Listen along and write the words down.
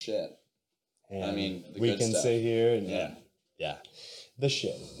shit. And I mean, the we good can stuff. sit here and Yeah. the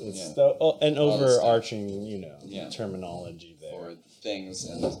shit. It's Yeah. an All the overarching, terminology there. For things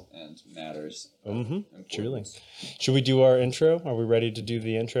and matters. Truly. Should we do our intro? Are we ready to do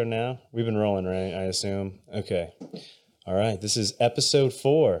the intro now? We've been rolling, right? I assume. Okay. All right. This is episode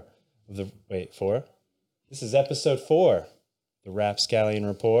 4 of the... Wait, 4? This is episode 4. The Rapscallion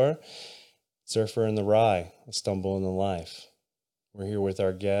Rapport. Surfer in the Rye. A Stumble in the Life. We're here with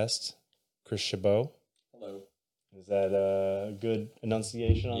our guest, Chris Chabot. Hello. Is that a good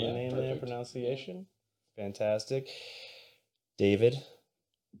enunciation on the name perfect. there? Pronunciation? Fantastic. David.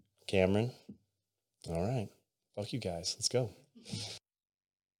 Cameron. All right. Fuck you guys. Let's go.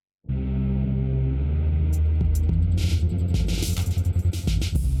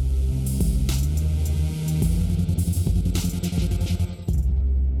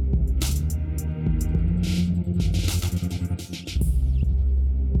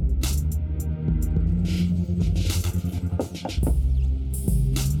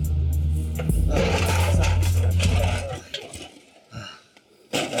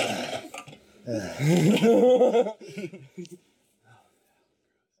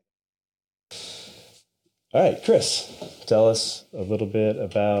 All right, Chris, tell us a little bit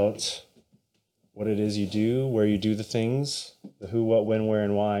about what it is you do, where you do the things, the who, what, when, where,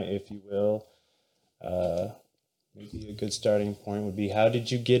 and why, if you will. Maybe a good starting point would be, how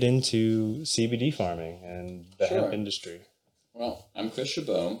did you get into CBD farming and the hemp industry? Well, I'm Chris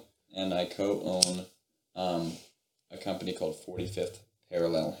Chabot, and I co-own a company called 45th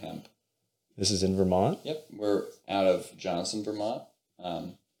Parallel Hemp. This is in Vermont? Yep, we're out of Johnson, Vermont.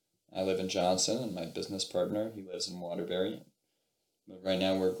 I live in Johnson, and my business partner, he lives in Waterbury. But right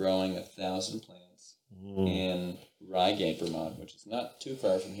now we're growing 1,000 plants in Reigate, Vermont, which is not too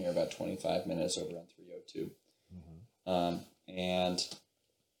far from here, about 25 minutes over on 302. And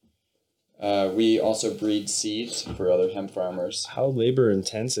we also breed seeds for other hemp farmers. How labor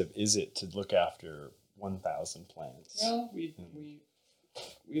intensive is it to look after 1,000 plants? Well,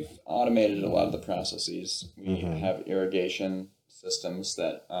 we've automated a lot of the processes. We have irrigation systems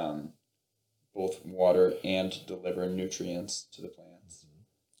that both water and deliver nutrients to the plants.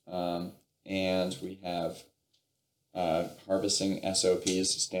 And we have harvesting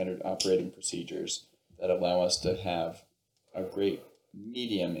SOPs, standard operating procedures, that allow us to have a great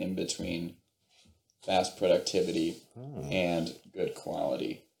medium in between fast productivity and good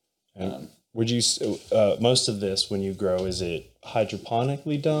quality. Would you most of this when you grow, is it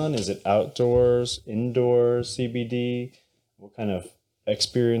hydroponically done? Is it outdoors, indoors, CBD? What kind of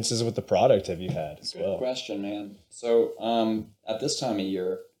experiences with the product have you had as well? Good question, man. So at this time of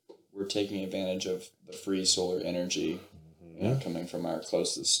year, we're taking advantage of the free solar energy coming from our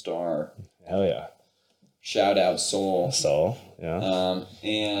closest star. Hell yeah. Shout out Sol. Sol, yeah.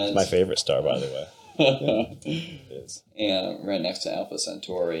 And it's my favorite star, by the way. It is. And right next to Alpha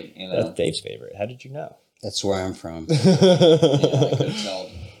Centauri. That's Dave's favorite. How did you know? That's where I'm from. I could tell.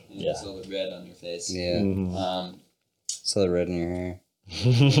 Saw the red on your face. Yeah. Saw the red in your hair.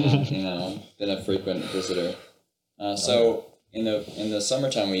 Been a frequent visitor. So in the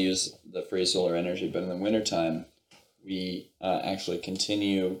summertime we use the free solar energy, but in the wintertime we actually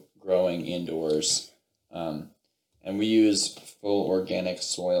continue growing indoors. And we use full organic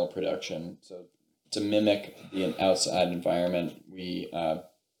soil production. So to mimic the outside environment, we have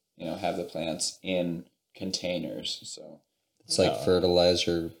the plants in containers. So it's like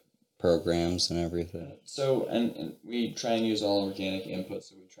fertilizer programs and everything. So and we try and use all organic inputs.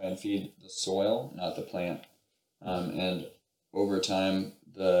 So we try and feed the soil, not the plant. And over time,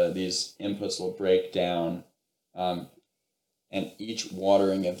 these inputs will break down, and each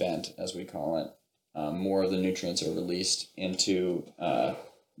watering event, as we call it, more of the nutrients are released into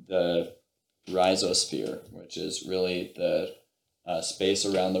the rhizosphere, which is really the space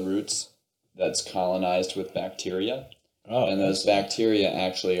around the roots that's colonized with bacteria. And those bacteria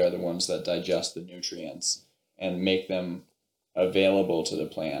actually are the ones that digest the nutrients and make them available to the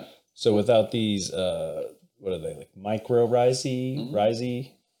plant. So without these, what are they, like mycorrhizae?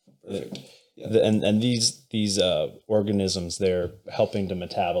 Rhizae? Perfect. And these organisms, they're helping to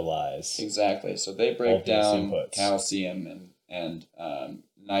metabolize. Exactly. So they break down calcium and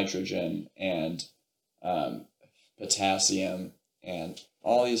nitrogen and potassium and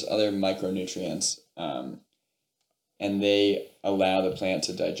all these other micronutrients, and they allow the plant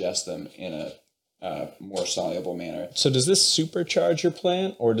to digest them in a more soluble manner. So does this supercharge your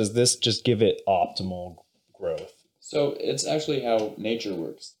plant, or does this just give it optimal growth? So it's actually how nature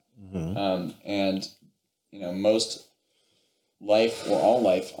works. And most life, or all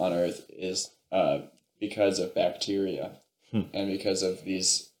life on Earth, is because of bacteria and because of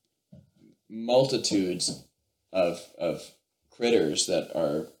these multitudes of critters that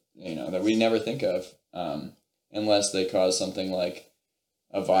are, that we never think of, unless they cause something like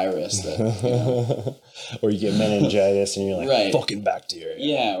a virus that, or you get meningitis and you're like, right. fucking bacteria.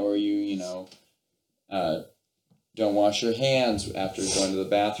 Yeah, or you don't wash your hands after going to the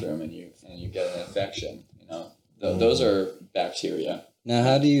bathroom and you get an infection. Those are bacteria. Now,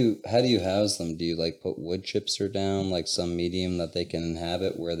 how do you house them? Do you like put wood chips or down, like some medium that they can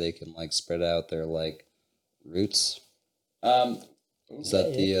inhabit where they can like spread out their like roots? Is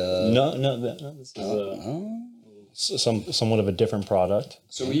that the No, this is somewhat of a different product.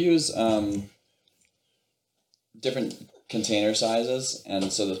 So we use different container sizes,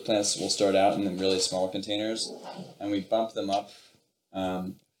 and so the plants will start out in really small containers, and we bump them up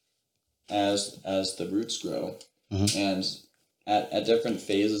as the roots grow, and at different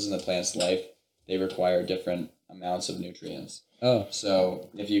phases in the plant's life, they require different amounts of nutrients. Oh, so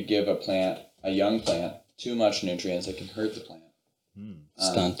if you give a young plant too much nutrients, it can hurt the plant.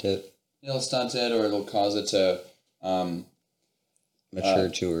 stunt it. It'll stunt it, or it'll cause it to Mature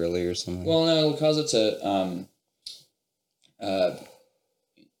too early or something. well, no, it'll cause it to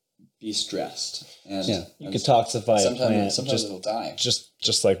be stressed, and You could toxify a plant. Sometimes it'll die.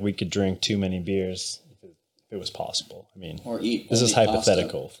 Just like we could drink too many beers if it was possible. I mean, Or eat. this is only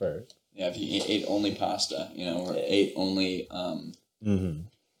hypothetical pasta. for. Yeah, if you ate only pasta, or ate only, or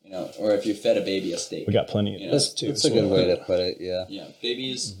if you fed a baby a steak. We got plenty of this too. That's a good way to put it. Yeah. Yeah,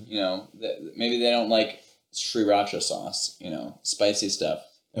 babies. Maybe they don't like sriracha sauce. Spicy stuff.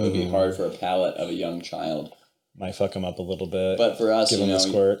 It would be hard for a palate of a young child. Might fuck them up a little bit. But for us, give them the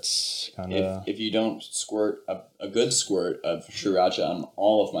squirts. Kind of. If you don't squirt a good squirt of sriracha on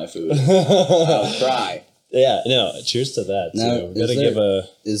all of my food, I'll cry. Yeah, no. Cheers to that too.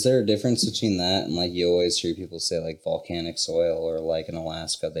 Is there a difference between that and like you always hear people say like volcanic soil, or like in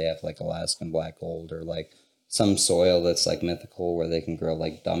Alaska they have like Alaskan black gold, or like some soil that's like mythical where they can grow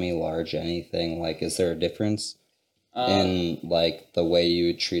like dummy large anything? Like, is there a difference in like the way you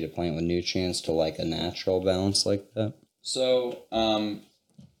would treat a plant with nutrients to like a natural balance like that? So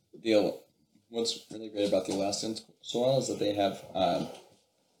what's really great about the Alaskan soil is that they have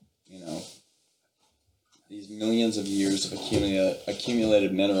these millions of years of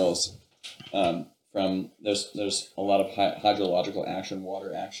accumulated minerals from there's a lot of hydrological action,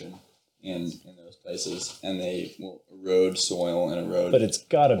 water action in those places, and they will erode soil and erode. But it's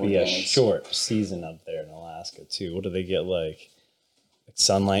got to be a organics. short season up there in Alaska too. What do they get like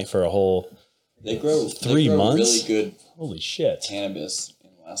sunlight for a whole? They grow 3 months. Really good. Holy shit! Cannabis in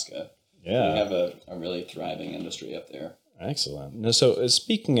Alaska. Yeah, we have a really thriving industry up there. Excellent. Now, so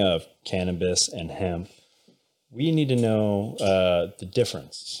speaking of cannabis and hemp, we need to know the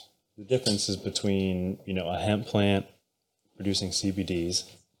difference. The differences between a hemp plant producing CBDs.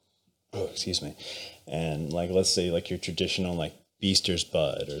 Oh, excuse me. And like, let's say like your traditional like Beaster's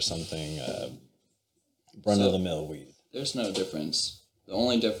bud or something, run of the mill weed. There's no difference. The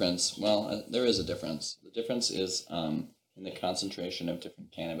only difference, there is a difference. The difference is in the concentration of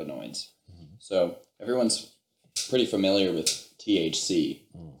different cannabinoids. So everyone's pretty familiar with THC.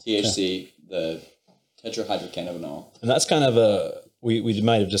 THC, the tetrahydrocannabinol. And that's kind of we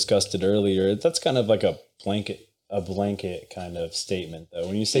might have discussed it earlier. That's kind of like a blanket kind of statement, though.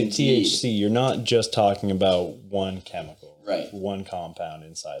 When you say Indeed. THC, you're not just talking about one chemical, right? One compound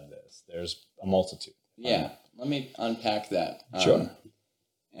inside this. There's a multitude. Yeah, let me unpack that. Sure.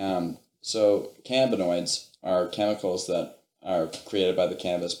 So cannabinoids are chemicals that are created by the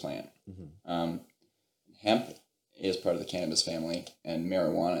cannabis plant. Hemp is part of the cannabis family, and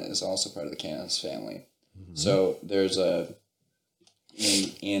marijuana is also part of the cannabis family. So there's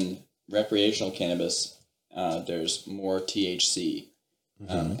in recreational cannabis, there's more THC,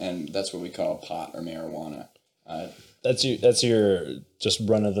 and that's what we call pot or marijuana. That's your just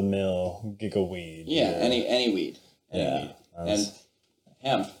run of the mill giggle weed. Yeah, any weed. Yeah, and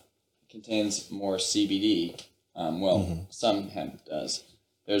hemp contains more CBD. Some hemp does.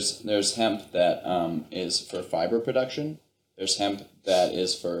 There's hemp that is for fiber production. There's hemp that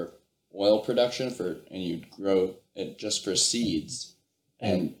is for oil production and you grow it just for seeds.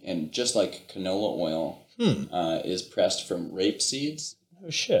 And just like canola oil is pressed from rape seeds. Oh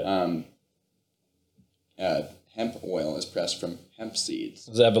shit. Hemp oil is pressed from hemp seeds.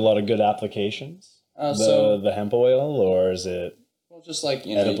 Does it have a lot of good applications? The hemp oil, or is it? Well, just like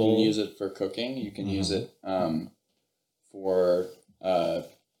edible? You can use it for cooking. You can use it for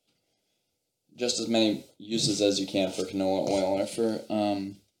just as many uses as you can for canola oil or for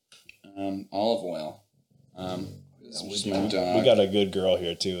olive oil. We got a good girl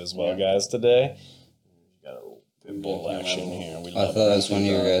here too, as well, guys. Today, we got a little action here. I thought that was one of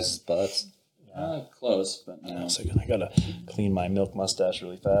your guys' butts. Close, but no. One second, I gotta clean my milk mustache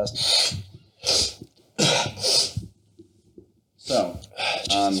really fast. So,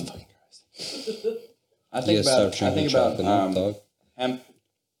 Jesus fucking Christ. I think about hemp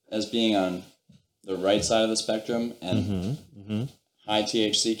as being on the right side of the spectrum, and high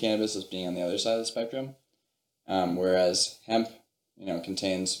THC cannabis as being on the other side of the spectrum. Whereas hemp,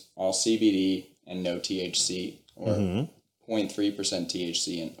 contains all CBD and no THC, or 0.3%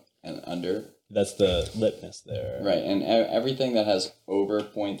 THC and under. That's the litmus there. Right, and everything that has over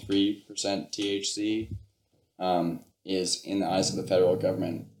 0.3% THC is, in the eyes of the federal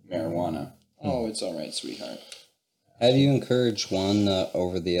government, marijuana. Oh, it's all right, sweetheart. How do you encourage one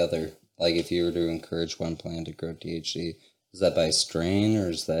over the other? Like, if you were to encourage one plant to grow THC, is that by strain or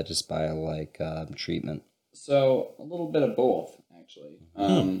is that just by treatment? So a little bit of both, actually.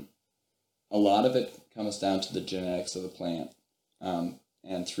 A lot of it comes down to the genetics of the plant,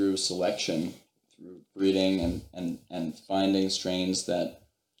 and through selection, through breeding and finding strains that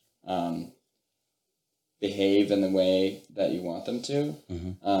behave in the way that you want them to.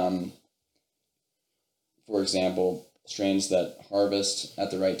 For example, strains that harvest at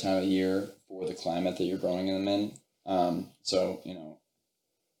the right time of year for the climate that you're growing them in. So,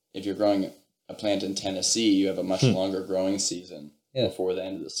 if you're growing a plant in Tennessee, you have a much longer growing season before the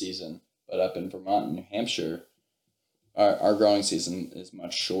end of the season. But up in Vermont and New Hampshire, our growing season is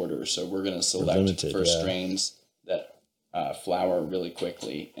much shorter. So we're going to select strains that flower really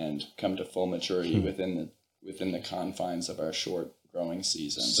quickly and come to full maturity within the confines of our short growing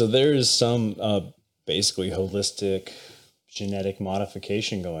season. So there is some basically holistic genetic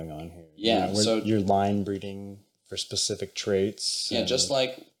modification going on here. Yeah, so you're line breeding for specific traits. Yeah, just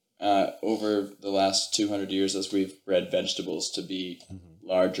like over the last 200 years, as we've bred vegetables to be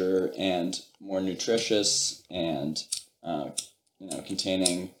larger and more nutritious and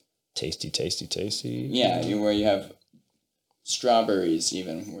containing tasty. Yeah, where you have strawberries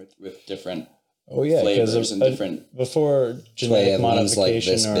even with different flavors and different before genetic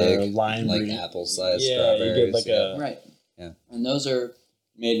modification like or big, line like breeding. apple-sized strawberries. You get like a right. Yeah, and those are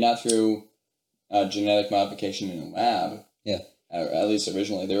made not through genetic modification in a lab. Yeah, at least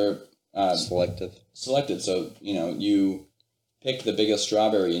originally they were selected. So you pick the biggest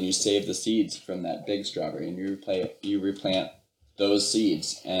strawberry and you save the seeds from that big strawberry and you replant those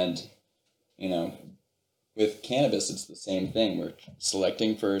seeds. And with cannabis it's the same thing. We're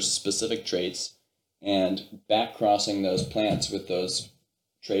selecting for specific traits and back crossing those plants with those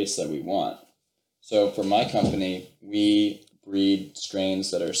traits that we want. So for my company, we breed strains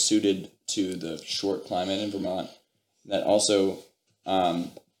that are suited to the short climate in Vermont. That also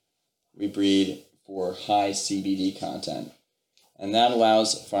we breed for high CBD content. And that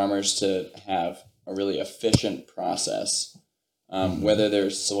allows farmers to have a really efficient process, whether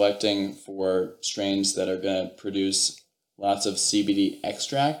they're selecting for strains that are going to produce lots of CBD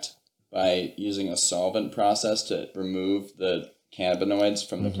extract by using a solvent process to remove the cannabinoids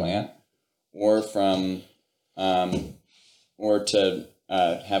from the plant, or from or to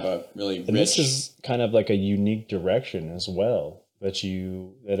have a really rich. And this is kind of like a unique direction as well that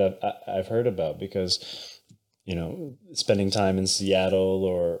I've heard about, because spending time in Seattle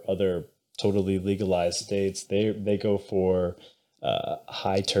or other totally legalized states, they go for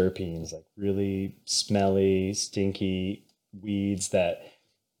high terpenes, like really smelly, stinky weeds that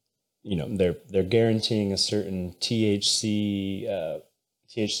they're guaranteeing a certain THCA,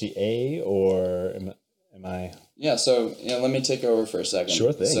 or am I? Yeah, so let me take over for a second.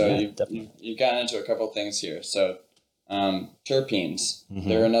 Sure thing. So yeah, you've gotten into a couple of things here. So terpenes,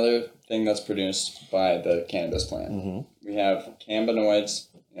 they're another thing that's produced by the cannabis plant. We have cannabinoids,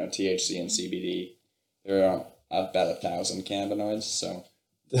 THC and CBD. There are about 1,000 cannabinoids. So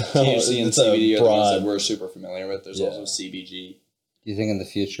THC and CBD are the ones that we're super familiar with. There's also CBG. Do you think in the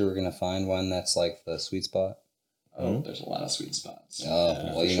future we're going to find one that's like the sweet spot? Oh, there's a lot of sweet spots.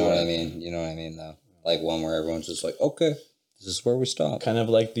 Oh, well, you know what I mean. You know what I mean, though. Like one where everyone's just like, okay, this is where we stop. kind of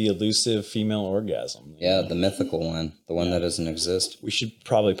like the elusive female orgasm. Yeah, the mythical one, the one that doesn't exist. We should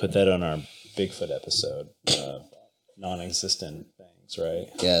probably put that on our Bigfoot episode. Non-existent things, right?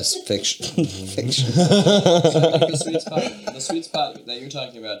 Yes, fiction. Fiction. So I think the sweet spot that you're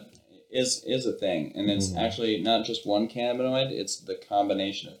talking about is a thing, and it's actually not just one cannabinoid; it's the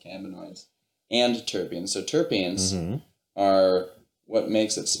combination of cannabinoids and terpenes. So terpenes are what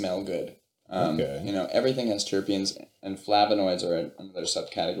makes it smell good. Everything has terpenes, and flavonoids are another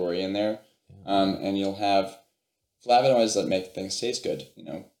subcategory in there. And you'll have flavonoids that make things taste good.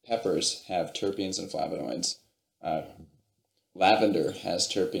 Peppers have terpenes and flavonoids. Lavender has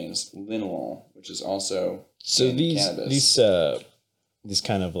terpenes. Linalool, which is also so in cannabis. these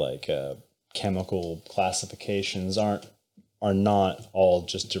kind of like chemical classifications are not all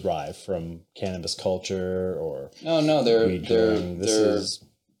just derived from cannabis culture or No, they're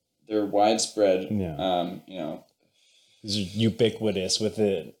widespread. Yeah. These are ubiquitous with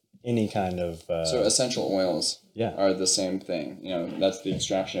it. Any kind of so essential oils Yeah. are the same thing. That's the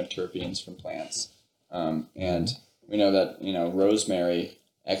extraction of terpenes from plants. And we know that, rosemary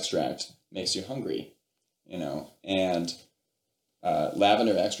extract makes you hungry, and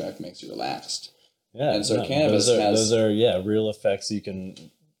lavender extract makes you relaxed. Yeah. And so cannabis those are real effects I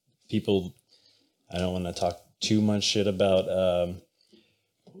don't want to talk too much shit about.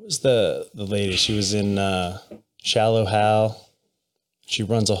 What was the lady? She was in Shallow Hal. She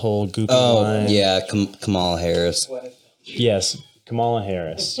runs a whole goopy line. Yeah, Kamala Harris. Yes, Kamala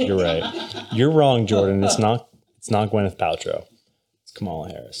Harris. You're right. You're wrong, Jordan. It's not Gwyneth Paltrow. It's Kamala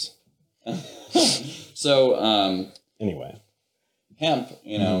Harris. So Anyway, hemp,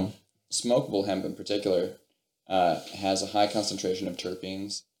 smokable hemp in particular, has a high concentration of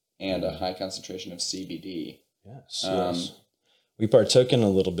terpenes and a high concentration of CBD. yes. We partook in a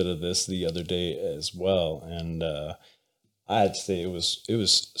little bit of this the other day as well, and I'd say it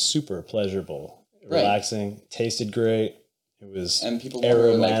was super pleasurable, relaxing, tasted great. It was and people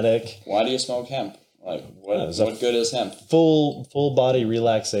aromatic. Like, why do you smoke hemp? Like, what good is hemp? Full body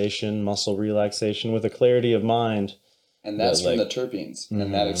relaxation, muscle relaxation with a clarity of mind. And that's from the terpenes,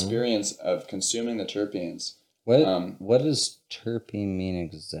 and that experience of consuming the terpenes. What does terpene mean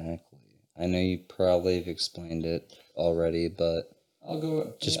exactly? I know you probably have explained it already, but I'll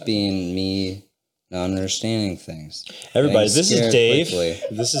go being me, not understanding things. Everybody, this is Dave. Quickly.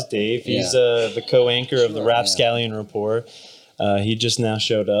 This is Dave. He's the co-anchor of the Rapscallion Report. He just now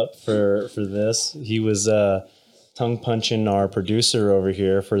showed up for this. He was tongue punching our producer over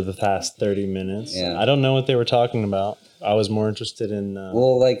here for the past 30 minutes. Yeah. I don't know what they were talking about. I was more interested in a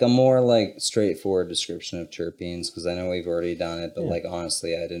more straightforward description of terpenes, because I know we've already done it, but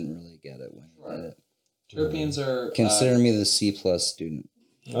honestly, I didn't really get it when you did it. Terpenes are consider me the C+ student.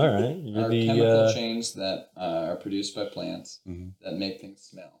 All right, you're the chemical chains that are produced by plants that make things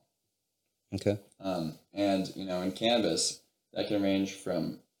smell. Okay. And in cannabis, that can range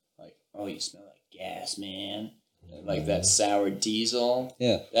from like, oh, you smell like gas, man. Like that sour diesel.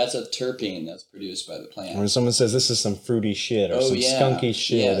 Yeah. That's a terpene that's produced by the plant. When someone says this is some fruity shit or some skunky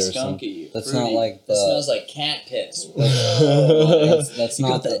shit or skunky, that's fruity. not like the. It smells like cat piss. That's you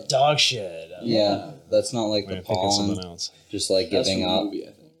not got that dog shit. Yeah, that's not like the pollen. Else. Just like giving off. Movie,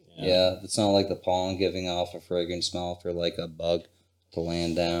 I think. Yeah, it's not like the pollen giving off a fragrant smell for like a bug to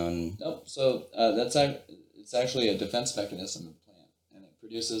land down. Nope. So it's actually a defense mechanism of the plant, and it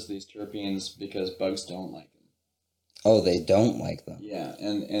produces these terpenes because bugs don't like them. Oh, they don't like them. Yeah,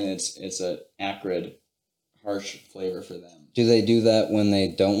 and it's a acrid, harsh flavor for them. Do they do that when they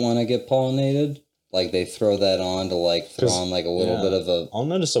don't want to get pollinated? Like they throw that on to throw on a little bit of a. I'll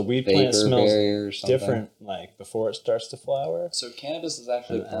notice a weed plant smells different before it starts to flower. So cannabis is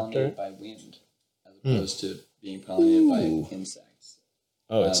actually pollinated by wind, as opposed to being pollinated by insects.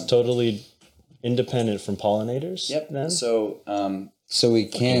 Oh, it's totally independent from pollinators. Yep. Then? So we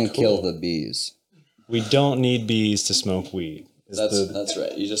can kill the bees. We don't need bees to smoke weed. That's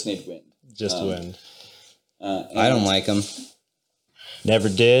right. You just need wind. Just wind. I don't like them. Never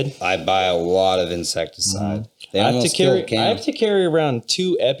did. I buy a lot of insecticide. I have to carry around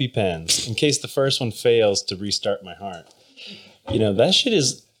 2 EpiPens in case the first one fails to restart my heart. That shit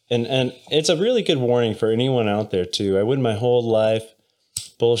is, and it's a really good warning for anyone out there too. I went my whole life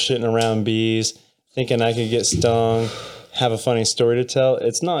bullshitting around bees, thinking I could get stung, have a funny story to tell.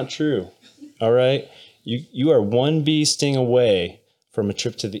 It's not true. All right. You are one bee sting away from a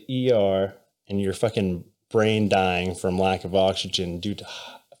trip to the ER and your fucking brain dying from lack of oxygen due to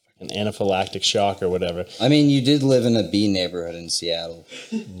fucking anaphylactic shock or whatever. I mean, you did live in a bee neighborhood in Seattle.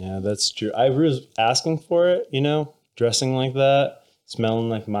 Yeah, that's true. I was asking for it, dressing like that,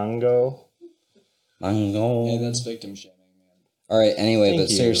 smelling like mango. Hey, that's victim shaming, man. All right. Anyway, but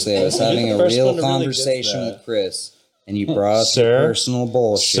seriously, I was having a real conversation with Chris, and you brought up personal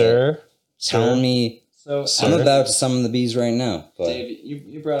bullshit. Sir. Tell me. So I'm about to summon the bees right now. But. Dave,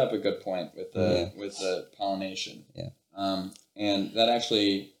 you brought up a good point with the pollination. Yeah. And that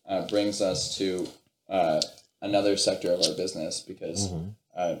actually brings us to another sector of our business because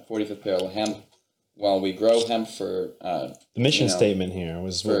 45th Parallel Hemp, while we grow hemp for the mission statement here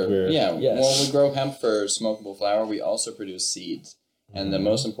was while we grow hemp for smokable flower, we also produce seeds, and the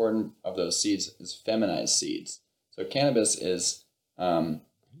most important of those seeds is feminized seeds. So cannabis is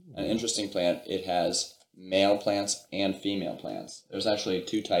an interesting plant. It has male plants and female plants. There's actually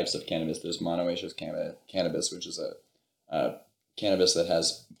 2 types of cannabis. There's monoecious cannabis, which is a cannabis that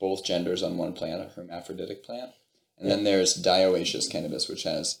has both genders on one plant, a hermaphroditic plant. And then there's dioecious cannabis, which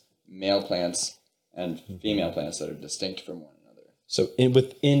has male plants and female plants that are distinct from one another. So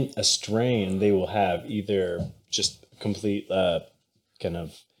within a strain, they will have either just a complete kind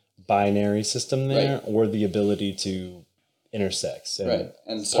of binary system there, Right. or the ability to intersex and, Right.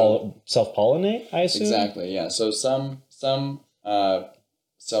 And so self-pollinate, I assume? exactly, yeah. So some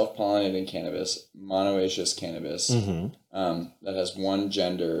self-pollinating cannabis, monoecious cannabis, that has one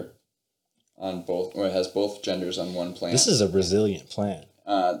gender on both, or it has both genders on one plant. This is a resilient plant.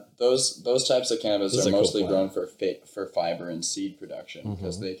 Those types of cannabis This is are a cool mostly plant. grown for fiber and seed production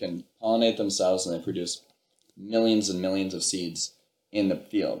because they can pollinate themselves and they produce millions and millions of seeds in the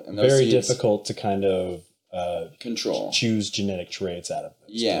field. And those Very seeds difficult to kind of control. choose genetic traits out of those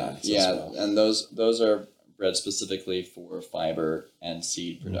Yeah, plants as yeah, well. and those are bred specifically for fiber and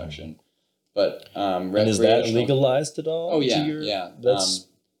seed production. But And is that legalized at all? Oh yeah, to your- yeah. That's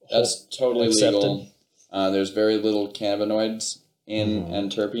totally accepted? legal. There's very little cannabinoids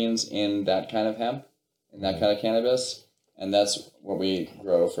and terpenes in that kind of hemp, in that kind of cannabis, and that's what we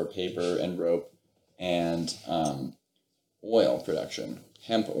grow for paper and rope and oil production,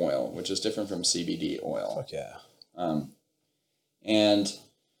 hemp oil, which is different from CBD oil. Fuck yeah. And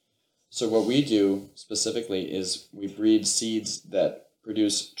so what we do specifically is we breed seeds that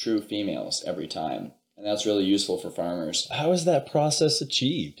produce true females every time. And that's really useful for farmers. How is that process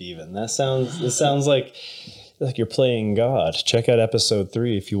achieved even? It sounds like you're playing God. Check out episode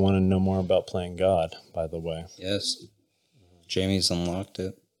 3 if you want to know more about playing God, by the way. Yes. Jamie's unlocked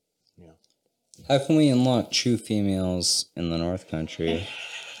it. Yeah. How can we unlock true females in the North Country?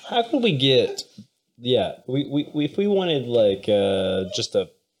 How could we get we if we wanted like just a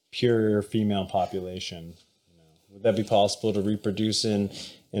pure female population, would that be possible to reproduce in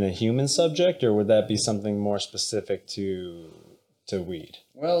a human subject, or would that be something more specific to weed?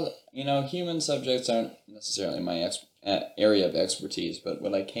 Well, human subjects aren't necessarily my area of expertise, but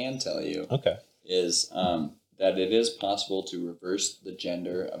what I can tell you is that it is possible to reverse the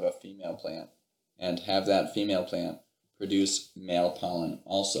gender of a female plant and have that female plant produce male pollen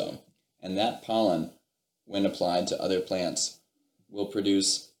also. And that pollen, when applied to other plants, will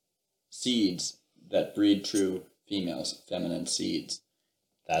produce seeds that breed true females, feminine seeds.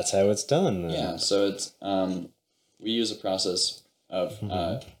 That's how it's done. Yeah, so it's we use a process of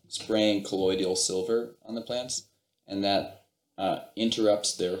spraying colloidal silver on the plants, and that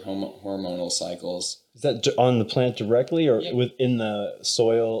interrupts their hormonal cycles. Is that on the plant directly, or Yep. within the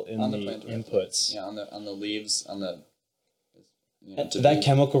soil in On the plant directly. inputs? Yeah, on the leaves, on the. That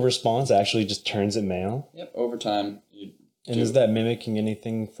chemical response actually just turns it male. Yep. Over time, And is that mimicking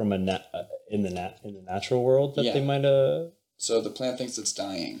anything from in the natural world that Yeah. they might So the plant thinks it's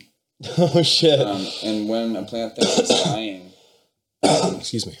dying, Oh shit! and when a plant thinks it's dying,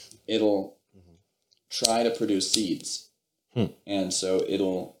 Excuse me. it'll try to produce seeds, and so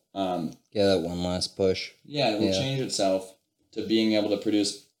it'll That one last push. it will change itself to being able to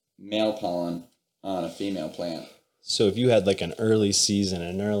produce male pollen on a female plant. So if you had like an early season,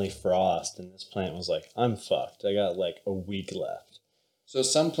 an early frost, and this plant was like, I'm fucked. I got like a week left. So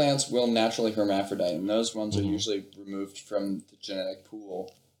some plants will naturally hermaphrodite, and those ones are usually removed from the genetic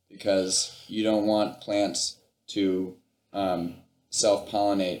pool because you don't want plants to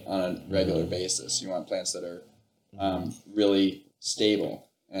self-pollinate on a regular basis. You want plants that are really stable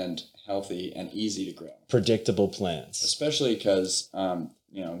and healthy and easy to grow. Predictable plants. Especially because,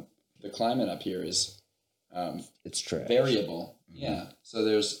 the climate up here is It's trash. variable. Yeah. So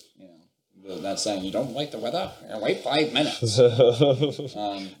there's, that saying, you don't like the weather? Wait 5 minutes.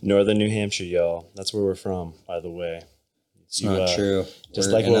 Northern New Hampshire, y'all. That's where we're from, by the way. It's not true. Just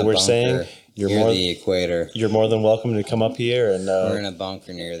We're like in what a we're bunker saying, you're near more the equator. you're more than welcome to come up here and We're in a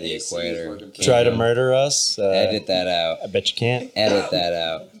bunker near the AC equator. working for try to murder us. Edit that out. I bet you can't. Edit that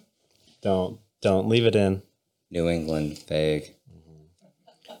out. Don't leave it in. New England, fake.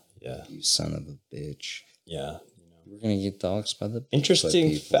 Yeah, You son of a bitch. yeah. We're gonna get doxxed by the Interesting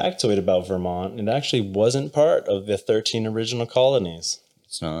Bigfoot people. factoid about Vermont. It actually wasn't part of the 13 original colonies.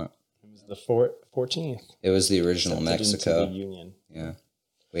 It's not. It was the 14th. It was the original Accepted into Mexico. the Union. Yeah,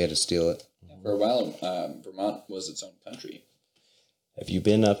 we had to steal it. For a while, Vermont was its own country. Have you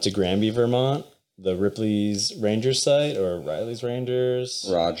been up to Granby, Vermont? The Ripley's Ranger site or Riley's Rangers?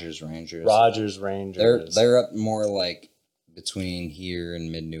 Rogers Rangers. Rogers Rangers. They're up more like between here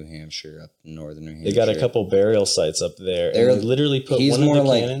and mid New Hampshire, up in northern New Hampshire. They got a couple burial sites up there. They're- And they literally put he's one of more the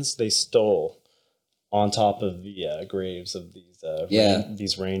like- cannons they stole on top of the graves of these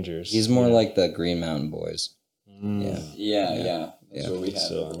these rangers. He's more like the Green Mountain Boys. Mm. Yeah. Yeah. That's Yeah. what we had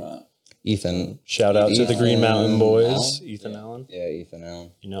So- in Vermont. Ethan. Shout out to the Green Mountain Boys. Allen? Ethan Allen. Yeah, Ethan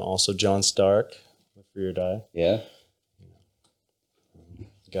Allen. You know, also John Stark with For Your Die. Yeah.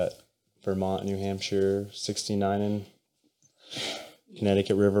 Got Vermont, New Hampshire, 69 and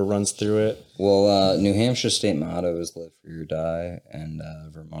Connecticut River runs through it. Well, New Hampshire state motto is "Live Free or Die," and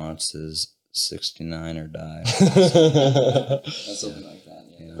Vermont's is 69 or die. That's something like that.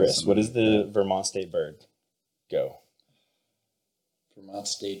 Yeah. Chris, what is the Vermont state bird? Go. Vermont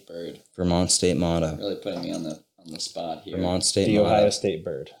state bird. Vermont state motto. Really putting me on the spot here. Vermont state The motto. Ohio state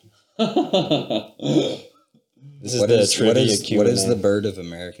bird. This is What the is, trivia what is, Q&A. what is the bird of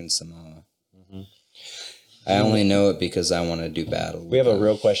American Samoa? I only know it because I want to do battle. We have a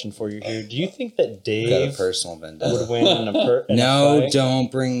real question for you here. Do you think that Got a Dave personal vendetta. would win in a No, fight?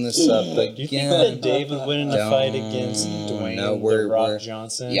 don't bring this up again. Do you think that Dave would win in a fight against Dwayne The Rock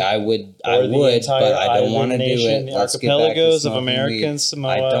Johnson? Yeah, I would. Or I the would, entire but I don't island want to do nation, it. the Let's get back to archipelagos of smoking American weed.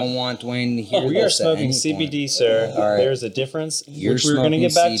 Samoa. I don't want Dwayne to hear We are this at smoking any CBD, point. sir. All right. There's a difference, You're which we're going to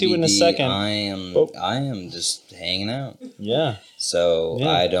get back to in a CBD. second. I am just hanging out. Yeah. So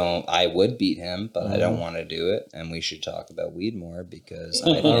Yeah. I would beat him, but I don't want to do it. And we should talk about weed more because I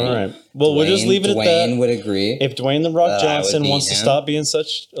think All right. Well, we'll just leave it at Dwayne that. would agree. If Dwayne The Rock that I would Johnson beat wants to him, stop being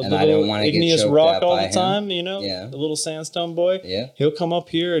such a and I don't little wanna get igneous choked rock out all by the him. time, you know, Yeah. the little sandstone boy, Yeah. he'll come up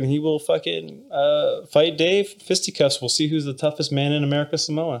here and he will fucking fight Dave. Fisticuffs. We'll see who's the toughest man in America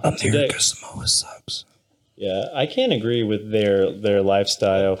Samoa today. Samoa sucks. Yeah, I can't agree with their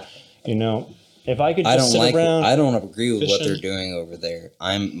lifestyle. You know, if I could I just don't sit around, I don't agree with what fishing. they're doing over there.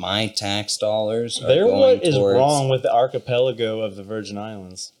 My tax dollars are they're going what is towards, wrong with the archipelago of the Virgin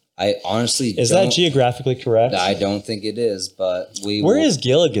Islands. I honestly Is don't, that geographically correct? I don't think it is, but Where is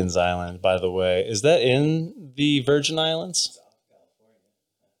Gilligan's Island, by the way? Is that in the Virgin Islands?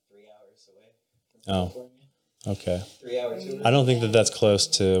 Oh, okay. 3 hours. I don't think that that's close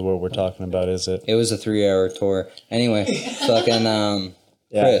to what we're talking about, is it? It was a 3-hour tour. Anyway, fucking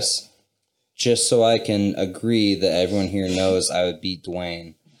Yeah. Chris, just so I can agree that everyone here knows I would beat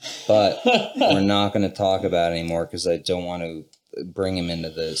Dwayne, but we're not going to talk about it anymore because I don't want to bring him into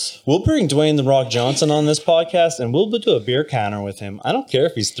this. We'll bring Dwayne The Rock Johnson on this podcast, and we'll do a beer counter with him. I don't care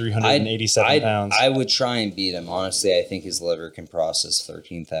if he's 387 pounds. I would try and beat him. Honestly, I think his liver can process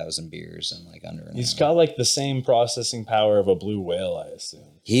 13,000 beers in like under an He's hour. got like the same processing power of a blue whale, I assume.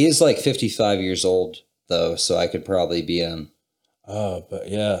 He is like 55 years old though, so I could probably beat him. Oh, but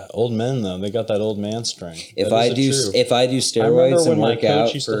yeah, old men though, they got that old man strength. If That I is do true. steroids and my work coach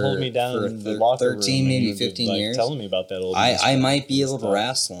out used for, to hold me down for in the locker 13, room, maybe and he would, 15 like, years, telling me about that old. man I strength might be and able to stuff.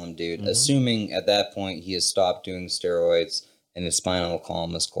 wrestle him, dude. Mhm. Assuming at that point he has stopped doing steroids and his spinal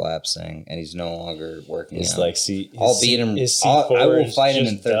column is collapsing and he's no longer working It's out. like see, I'll beat him. his I will C4 fight him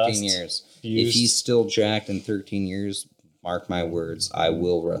is in 13 just years. fused. If he's still jacked in 13 years, mark my words, I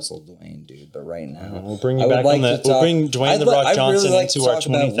will wrestle Dwayne, dude. But right now, We'll bring you I would back like on the. to We'll talk- bring Dwayne The Rock I'd Johnson really like to into our talk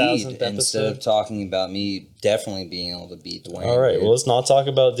about 20,000th weed instead episode. of talking about me definitely being able to beat Dwayne. All right, dude. well, let's not talk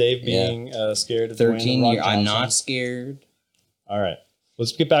about Dave Yeah. being scared of Dwayne 13 The Rock years. I'm Johnson. not scared. All right,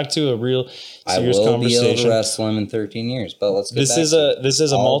 let's get back to a real I serious will be able to conversation. wrestle him in 13 years. But let's get This back is to it. this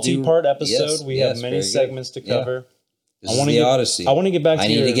is a I'll multi-part do- episode. yes, We yes, have many very good. segments to Yeah. cover. This I is want to the get. Odyssey. I want to get back to I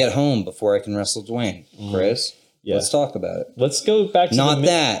need your, to get home before I can wrestle Dwayne. Chris, Yeah. let's talk about it. Let's go back to Not the,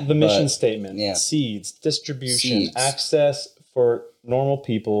 that, the mission but- statement. yeah. Seeds, distribution, Seeds. access for normal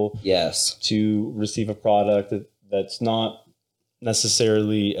people Yes. to receive a product that's not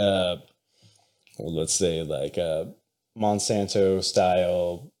necessarily, let's say, like Monsanto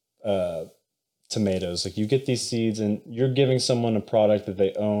style tomatoes. Like you get these seeds and you're giving someone a product that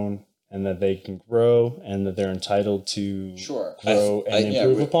they own and that they can grow and that they're entitled to Sure. grow and yeah,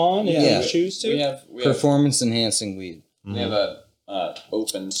 improve we- upon if yeah. they choose to. We have Performance enhancing weed. we have a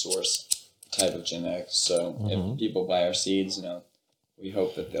open source type of genetics. So if people buy our seeds, you know, we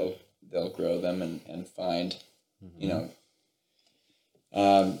hope that they'll grow them and find, you know,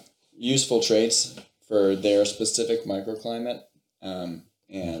 useful traits for their specific microclimate.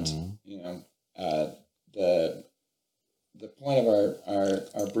 And you know, the point of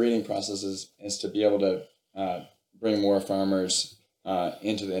our breeding process is to be able to bring more farmers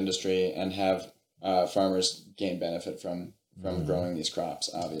into the industry and have farmers gain benefit from growing these crops,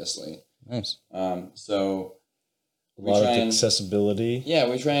 obviously. Nice. So A we lot of try and accessibility.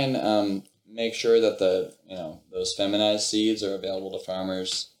 we try and make sure that those feminized seeds are available to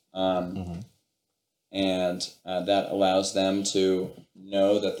farmers, and that allows them to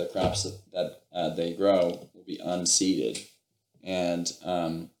know that the crops that they grow will be unseeded, and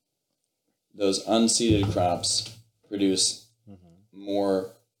those unseeded crops produce more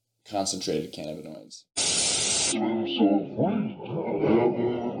concentrated cannabinoids.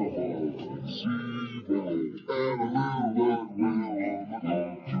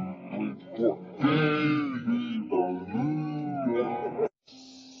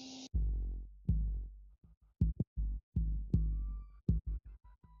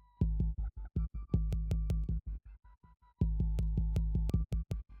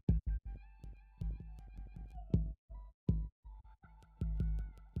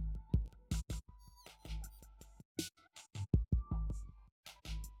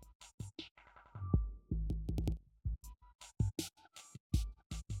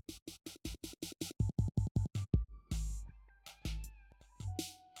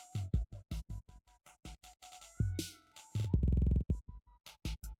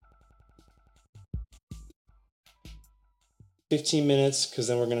 15 minutes, because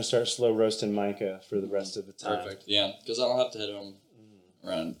then we're going to start slow roasting Micah for the rest of the time. Perfect. Yeah, because I'll have to head home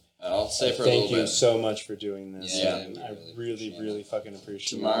around. I'll stay for a Thank little you bit. so much for doing this. Yeah, I really fucking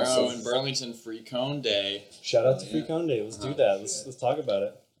appreciate it. Tomorrow in Burlington, Free Cone Day. Shout out to Free Cone Day. Let's do that. Let's talk about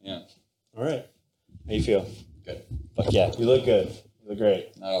it. Yeah. All right. How you feel? Good. Fuck yeah. You look good. You look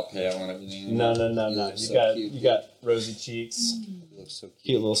great. I'll pay out one of the No. look You so got cute, you got rosy cheeks. You look so cute.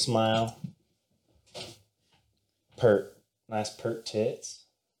 Cute little smile. Pert. Nice pert tits.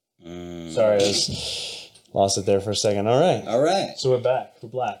 Sorry, I just lost it there for a second. All right. All right. So we're back. We're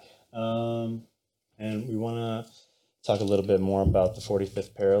black. And we want to talk a little bit more about the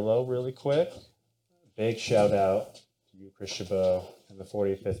 45th parallel really quick. Big shout out to you, Chris Chabot, and the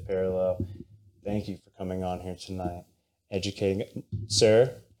 45th parallel. Thank you for coming on here tonight, educating.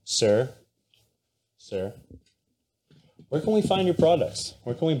 Sir. Where can we find your products?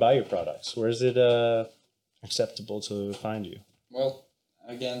 Where can we buy your products? Where is it acceptable to find you? Well,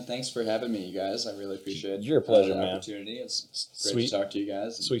 again, thanks for having me, you guys. I really appreciate You're a pleasure, the man. opportunity. It's great Sweet. to talk to you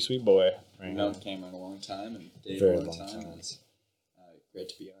guys. Sweet boy. I've known Cameron a long time and Dave Very a long long time. time. It's great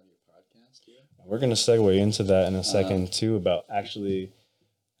to be on your podcast here. We're going to segue into that in a second, too, about actually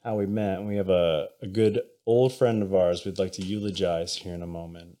how we met. And we have a good old friend of ours we'd like to eulogize here in a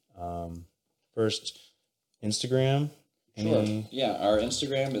moment. First, Instagram. Sure. Yeah, our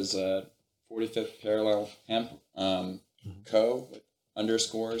Instagram is 45th Parallel Hemp Co. with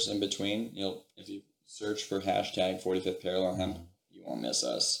underscores in between. If you search for hashtag 45th Parallel Hemp, you won't miss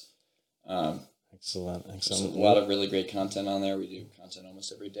us. Excellent. There's a lot of really great content on there. We do content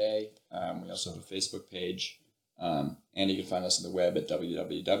almost every day. We also have a Facebook page. And you can find us on the web at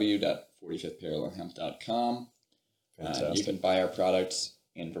www.45thparallelhemp.com. You can buy our products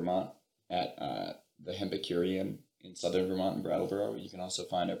in Vermont at the Hempicurian in southern Vermont in Brattleboro. You can also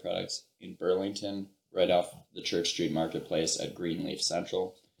find our products in Burlington, right off the Church Street Marketplace at Greenleaf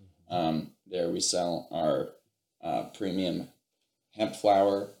Central. There we sell our premium hemp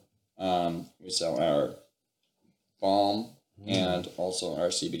flower. We sell our balm and also our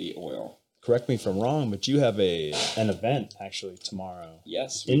CBD oil. Correct me if I'm wrong, but you have an event actually tomorrow.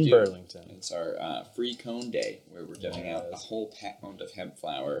 Yes, in Burlington. It's our Free Cone Day, where we're giving out a whole pound of hemp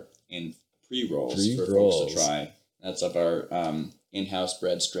flower in pre-rolls for folks to try. That's of our in-house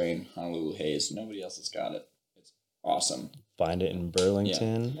bred strain, Honolulu Haze. Nobody else has got it. It's awesome. Find it in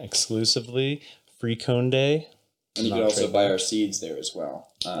Burlington exclusively. Free Cone Day. And you can also buy our seeds there as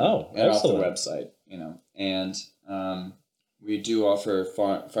well. And excellent. off the website, And we do offer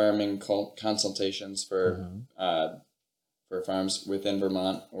farming consultations for farms within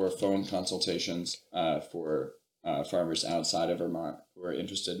Vermont, or phone consultations for farmers outside of Vermont who are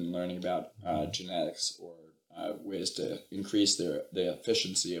interested in learning about genetics or ways to increase the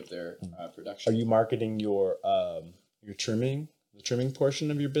efficiency of their production. Are you marketing your trimming, the trimming portion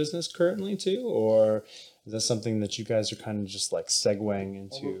of your business currently too, or is that something that you guys are kind of just like segueing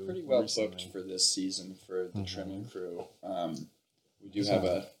into? Well, we're pretty well booked for this season for the trimming crew. We do have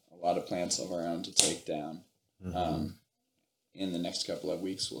a lot of plants of our own to take down. In the next couple of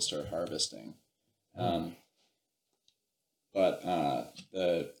weeks, we'll start harvesting. But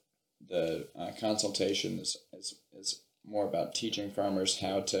the consultation is more about teaching farmers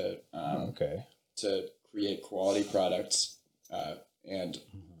how to to create quality products and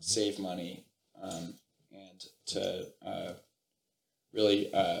save money and to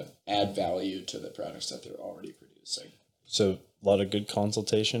really add value to the products that they're already producing. So a lot of good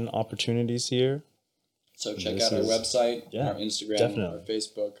consultation opportunities here. So check out our website, our Instagram, definitely. our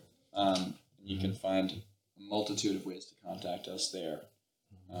Facebook. You can find a multitude of ways to contact us there.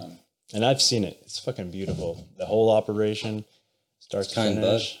 And I've seen it. It's fucking beautiful. The whole operation, start to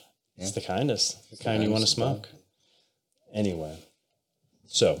finish. It's the kindest. The kind you want to smoke. Anyway,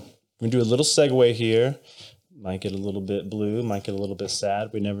 so we're going to do a little segue here. Might get a little bit blue, might get a little bit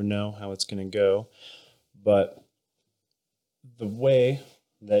sad. We never know how it's going to go. But the way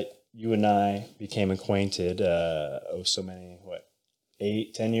that you and I became acquainted,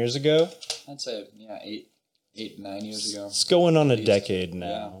 10 years ago? I'd say, 8, 9 years ago. It's going on a decade now.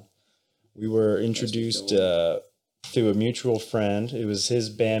 Yeah. We were introduced through a mutual friend. It was his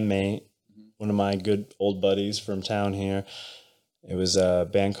bandmate, one of my good old buddies from town here. It was a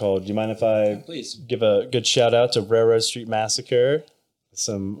band called, do you mind if I give a good shout out to Railroad Street Massacre?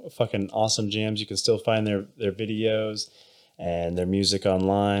 Some fucking awesome jams. You can still find their videos and their music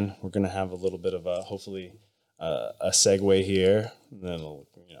online. We're going to have a little bit of hopefully a segue here, and then we'll,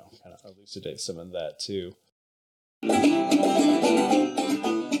 kind of elucidate some of that too.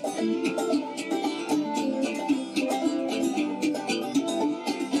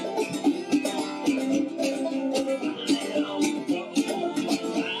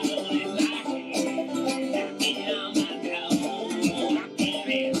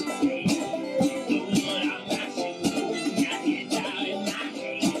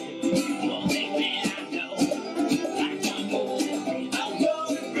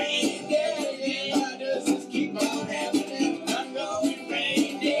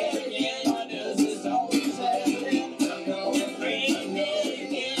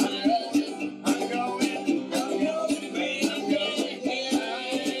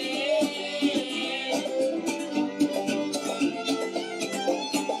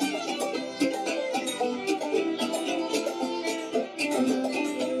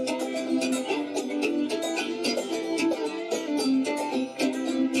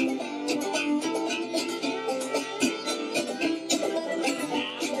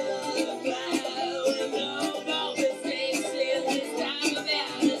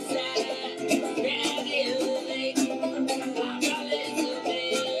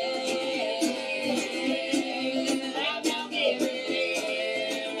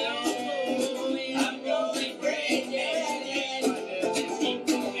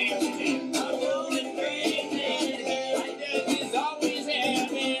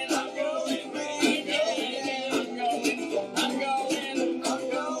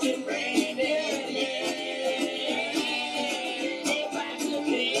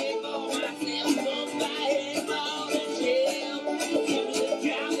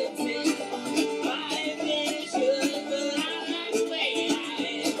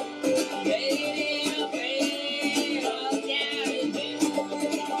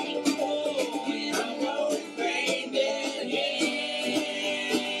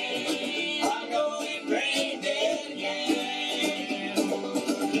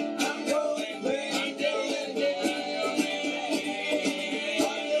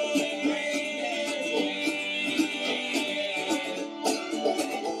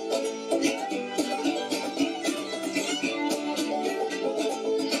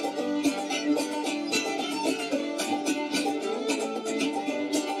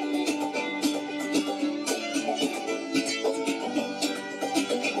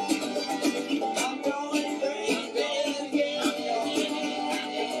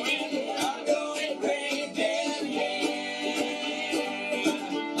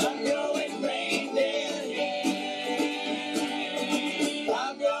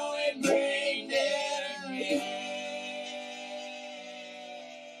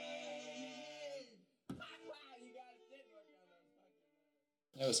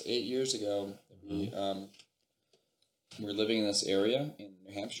 was 8 years ago. We were living in this area in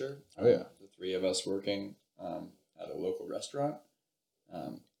New Hampshire. Oh, yeah. The three of us working at a local restaurant.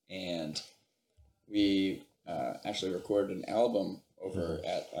 And we actually recorded an album over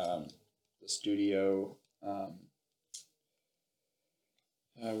at the studio.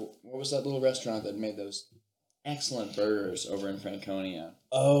 What was that little restaurant that made those excellent burgers over in Franconia?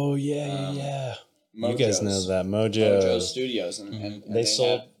 Oh, yeah. You guys Mojo's. know that. Mojo's Studios. And they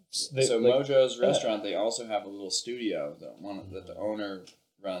sold... Mojo's restaurant, they also have a little studio that the owner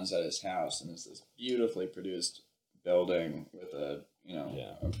runs at his house, and it's this beautifully produced building with a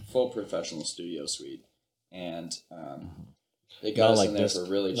full professional studio suite. And they got us in there for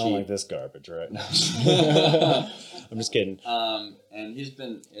really cheap. Not like this garbage, right? I'm just kidding. And he's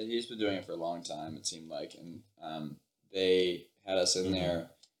been doing it for a long time, it seemed like, and they had us in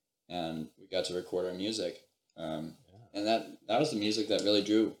there, and we got to record our music. And that was the music that really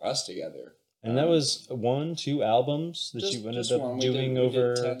drew us together. And that was 1-2 albums that you ended up doing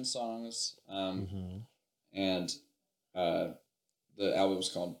over... We did 10 songs. And the album was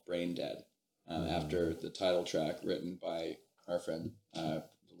called Brain Dead, after the title track written by our friend, the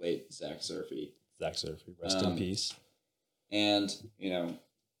late Zach Zerphy. Zach Zerphy, rest in peace. And, it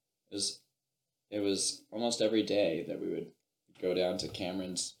was almost every day that we would go down to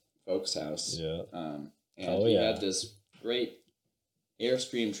Cameron's folks' house. Yeah. And he had this great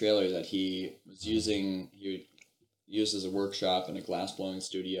Airstream trailer that he was using. He used as a workshop and a glass blowing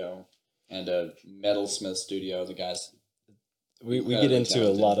studio and a metalsmith studio. The guys, we get into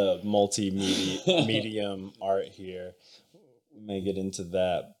a lot of medium art here. We may get into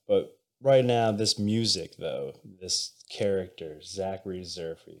that, but right now, this music though, this character Zachary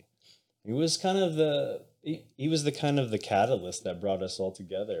Zerphy, he was kind of the catalyst that brought us all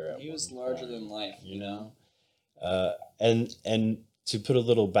together. He was larger than life, you know. And to put a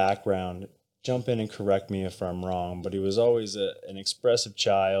little background, jump in and correct me if I'm wrong, but he was always an expressive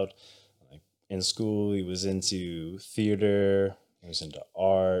child. Like in school, he was into theater, he was into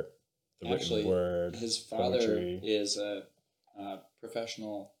art, the written word. His father poetry. is a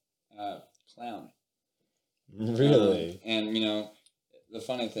professional clown. Really? And the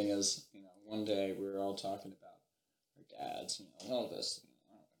funny thing is, one day we were all talking about our dads, all this,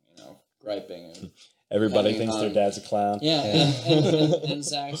 griping and. Everybody thinks their dad's a clown. Yeah. And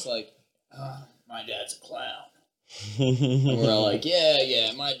Zach's like, my dad's a clown. And we're all like,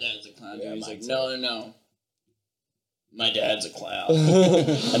 yeah, my dad's a clown. Yeah, he's like, no. My dad's a clown.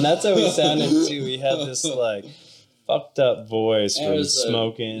 And that's how he sounded too. He had this like fucked up voice from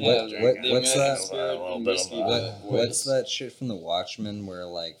smoking. What's that? What's that shit from The Watchmen where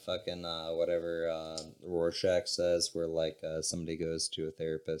like fucking whatever Rorschach says, where like somebody goes to a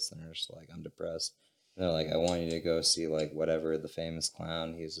therapist and they're just like, I'm depressed. And they're like, I want you to go see like whatever the famous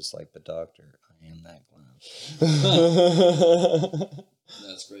clown. He's just like, but doctor, I am that clown.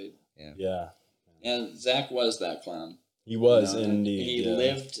 That's great. Yeah. And Zach was that clown. He was indeed. He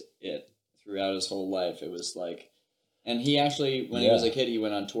lived it throughout his whole life. It was like, and he actually, when he was a kid, he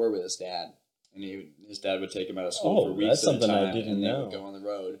went on tour with his dad, and his dad would take him out of school for weeks at a time. That's something I didn't know. They would go on the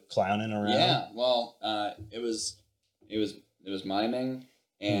road, clowning around. Yeah, well, it was miming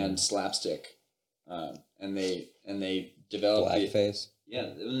and slapstick, and they developed blackface.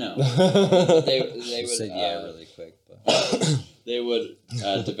 No, they would say really quick, but they would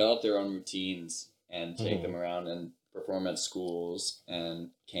develop their own routines and take them around and perform at schools and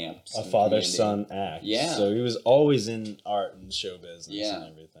camps. A father-son act. Yeah. So he was always in art and show business and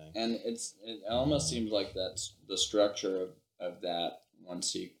everything. And it almost seemed like that's the structure of that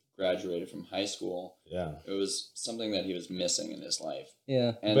once he graduated from high school. Yeah. It was something that he was missing in his life.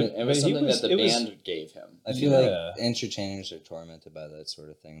 Yeah. And it was something that the band gave him. I feel like entertainers are tormented by that sort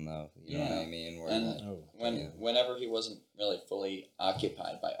of thing, though. You know what I mean? Whenever he wasn't really fully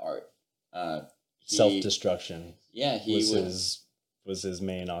occupied by art, self-destruction. Yeah, was his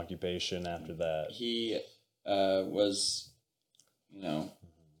main occupation after that. He was,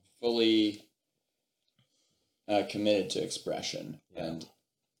 fully committed to expression, and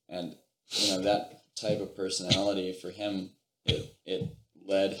that type of personality for him, it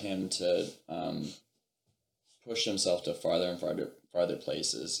led him to push himself to farther and farther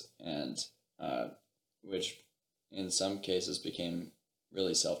places, and which in some cases became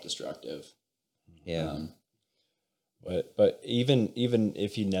really self-destructive. Yeah. But even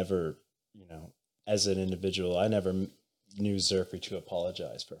if he never, as an individual, I never knew Zerphy to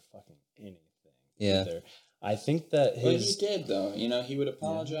apologize for fucking anything. Yeah. Either. I think that he did though. He would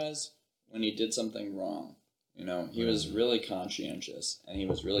apologize when he did something wrong. He was really conscientious and he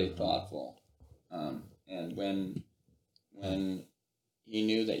was really thoughtful. And when he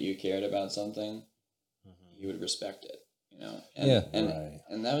knew that you cared about something, he would respect it. And, Yeah.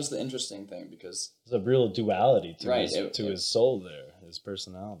 and that was the interesting thing, because there's a real duality to Right, his soul there, his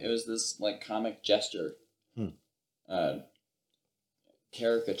personality. it was this like comic gesture,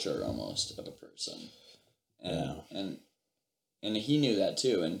 caricature almost of a person, and he knew that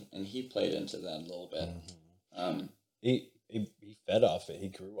too, and he played into that a little bit. He fed off it. He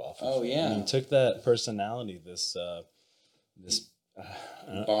grew off of it. Oh, yeah. And he took that personality, this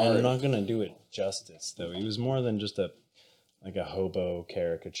and I'm not gonna do it justice though. He was more than just a hobo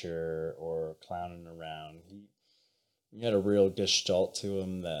caricature or clowning around. He had a real gestalt to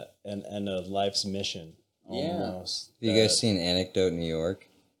him and a life's mission almost. Have you guys seen Anecdote New York?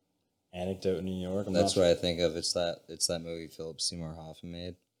 Anecdote New York? That's what I think of. It's that movie Philip Seymour Hoffman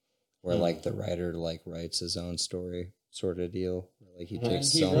made, where like the writer like writes his own story, sort of deal. Like he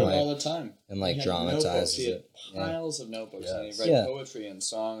takes he wrote all the time and like he dramatizes he had it. piles of notebooks, and he'd write poetry and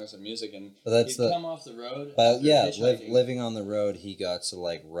songs and music, and he'd come off the road. But living on the road, he got to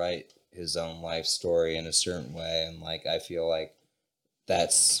like write his own life story in a certain way, and like I feel like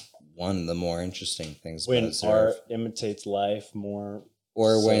that's one of the more interesting things. When art imitates life more.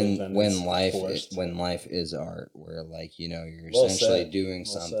 Or when life is art, where like you're essentially doing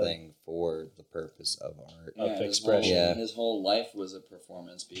something for the purpose of art, of expression. His whole life was a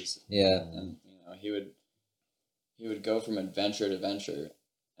performance piece. Yeah, and he would go from adventure to adventure,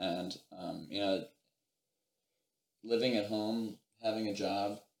 and living at home, having a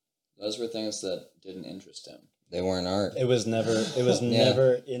job, those were things that didn't interest him. They weren't art. It was never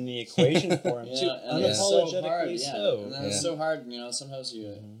never in the equation for him. Unapologetically so. And that's so hard. Sometimes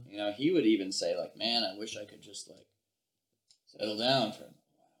he would even say like, "Man, I wish I could just like settle down for a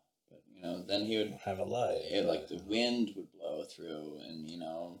while." But then he would have a life. Like the wind would blow through, and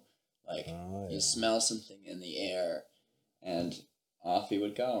you smell something in the air, and off he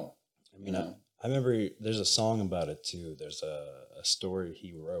would go. I remember there's a song about it too. There's a story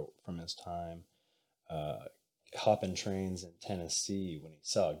he wrote from his time. Hopping trains in Tennessee when he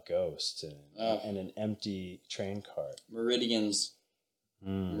saw a ghost and an empty train car. Meridians,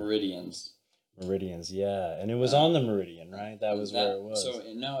 yeah. And it was on the Meridian, right? That was where it was. So,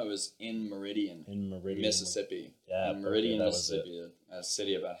 no, it was in Meridian. Mississippi. Yeah. Meridian, Mississippi, a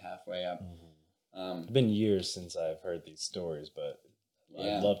city about halfway up. It's been years since I've heard these stories, but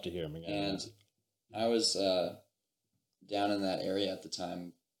I'd love to hear them again. And I was down in that area at the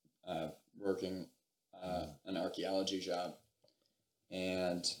time, working an archaeology job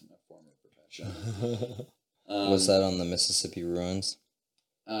and a former profession. Was that on the Mississippi Ruins?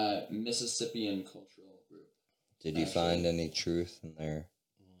 Mississippian Cultural Group. Did you find any truth in their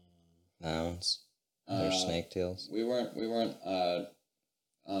mounds, their snake tails? We weren't on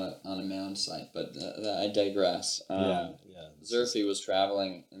a mound site, but I digress. Zerphy was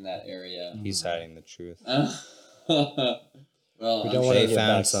traveling in that area. He's hiding the truth. Well, we don't want to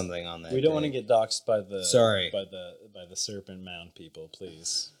found something on that. We don't want to get doxxed by the by the serpent mound people,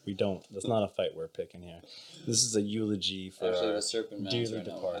 please. We don't. That's not a fight we're picking here. This is a eulogy for the serpent mounds dearly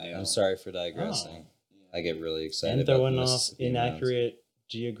departed. I'm sorry for digressing. I get really excited and throwing about off inaccurate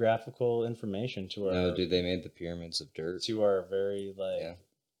geographical information to our. No, dude, they made the pyramids of dirt. To our very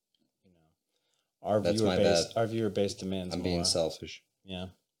our viewer base demands. I'm being selfish. Yeah,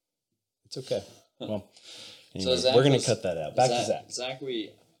 it's okay. Well. Anyway, so we're going to cut that out. Back to Zach. Zach,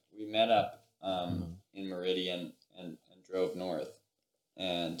 we met up in Meridian and drove north.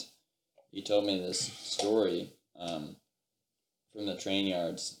 And he told me this story from the train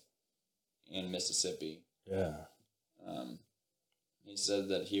yards in Mississippi. Yeah. He said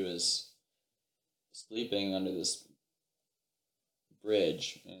that he was sleeping under this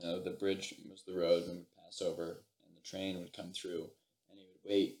bridge. The bridge was the road and would pass over, and the train would come through, and he would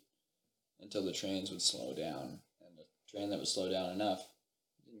wait until the trains would slow down. And the train that would slow down enough,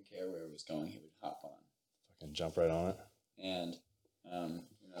 he didn't care where it was going, he would hop on. Fucking jump right on it. And,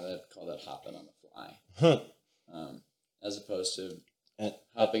 they'd call that hopping on the fly. As opposed to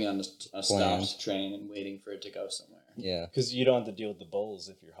hopping on a stopped train and waiting for it to go somewhere. Yeah. Because you don't have to deal with the bulls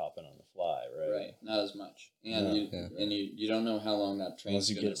if you're hopping on the fly, right? Right. Not as much. And you don't know how long that train's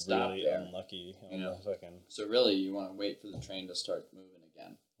going to stop really there. Unlucky. So really, you want to wait for the train to start moving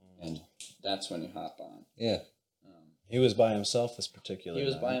again. And that's when you hop on. Yeah. He was by himself this particular He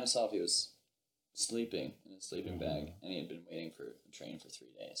was night. by himself. He was sleeping in a sleeping bag, and he had been waiting for a train for 3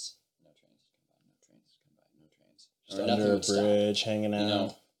 days. No trains to come by, no trains to come by, no trains. Just under a bridge, hanging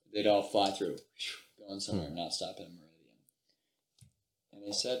out. They'd all fly through, going somewhere, not stopping in Meridian. And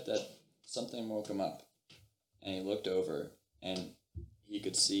he said that something woke him up, and he looked over, and he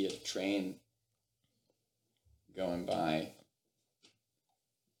could see a train going by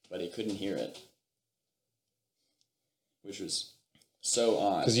but he couldn't hear it, which was so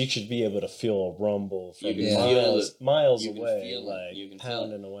odd. Because you should be able to feel a rumble from You can miles you can away, feel it. like You can feel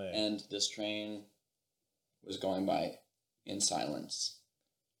pounding it. away. And this train was going by in silence.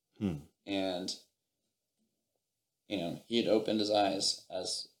 And, he had opened his eyes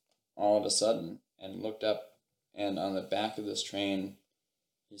as all of a sudden and looked up, and on the back of this train,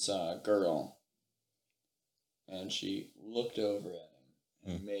 he saw a girl. And she looked over at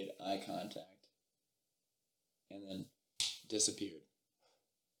him and made eye contact. And then disappeared.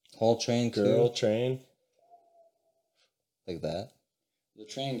 Whole train, Girl too? train. Like that? The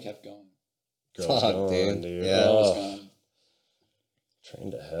train kept going. Girl's Fuck, gone, dude. Yeah. Girl was gone.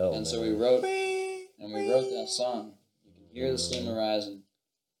 Train to hell. And man. so we wrote that song. You can hear the steamer rising.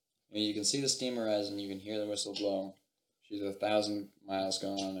 You can see the steamer rising. You can hear the whistle blow. She's 1,000 miles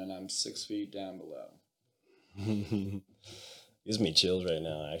gone, and I'm 6 feet down below. Gives me chills right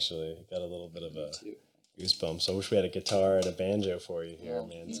now, actually. Got a little bit of a goosebumps. I wish we had a guitar and a banjo for you here,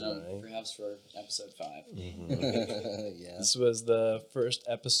 man, tonight. Perhaps for episode 5. Yeah. This was the first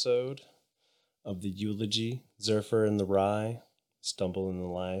episode of the eulogy. Zerphy and the Rye. Stumble in the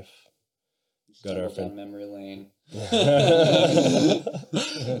Life. Got our down memory lane.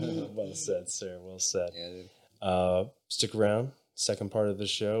 Well said, sir. Well said. Yeah, dude. Stick around. Second part of the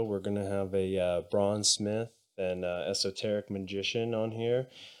show, we're going to have a bronze smith and esoteric magician on here.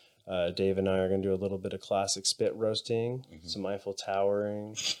 Dave and I are going to do a little bit of classic spit roasting, some Eiffel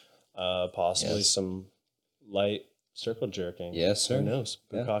Towering, possibly some light circle jerking. Yes, sir. Who knows?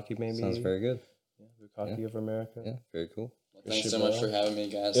 Bukkake maybe. Sounds very good. Yeah, Bukkake of America. Yeah, very cool. Well, thanks so much for having me,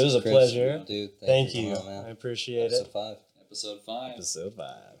 guys. It was a Chris, pleasure. Dude, Thank you. For coming on, man. I appreciate Episode it. 5. Episode 5. Episode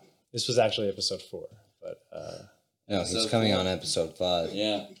 5. This was actually episode 4, but No, he's Episode coming 4. on episode 5.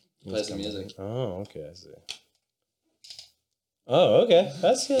 Yeah. Play some music. Oh, okay, I see. Oh, okay.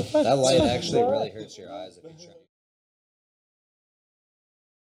 That's That light actually really hurts your eyes if you try.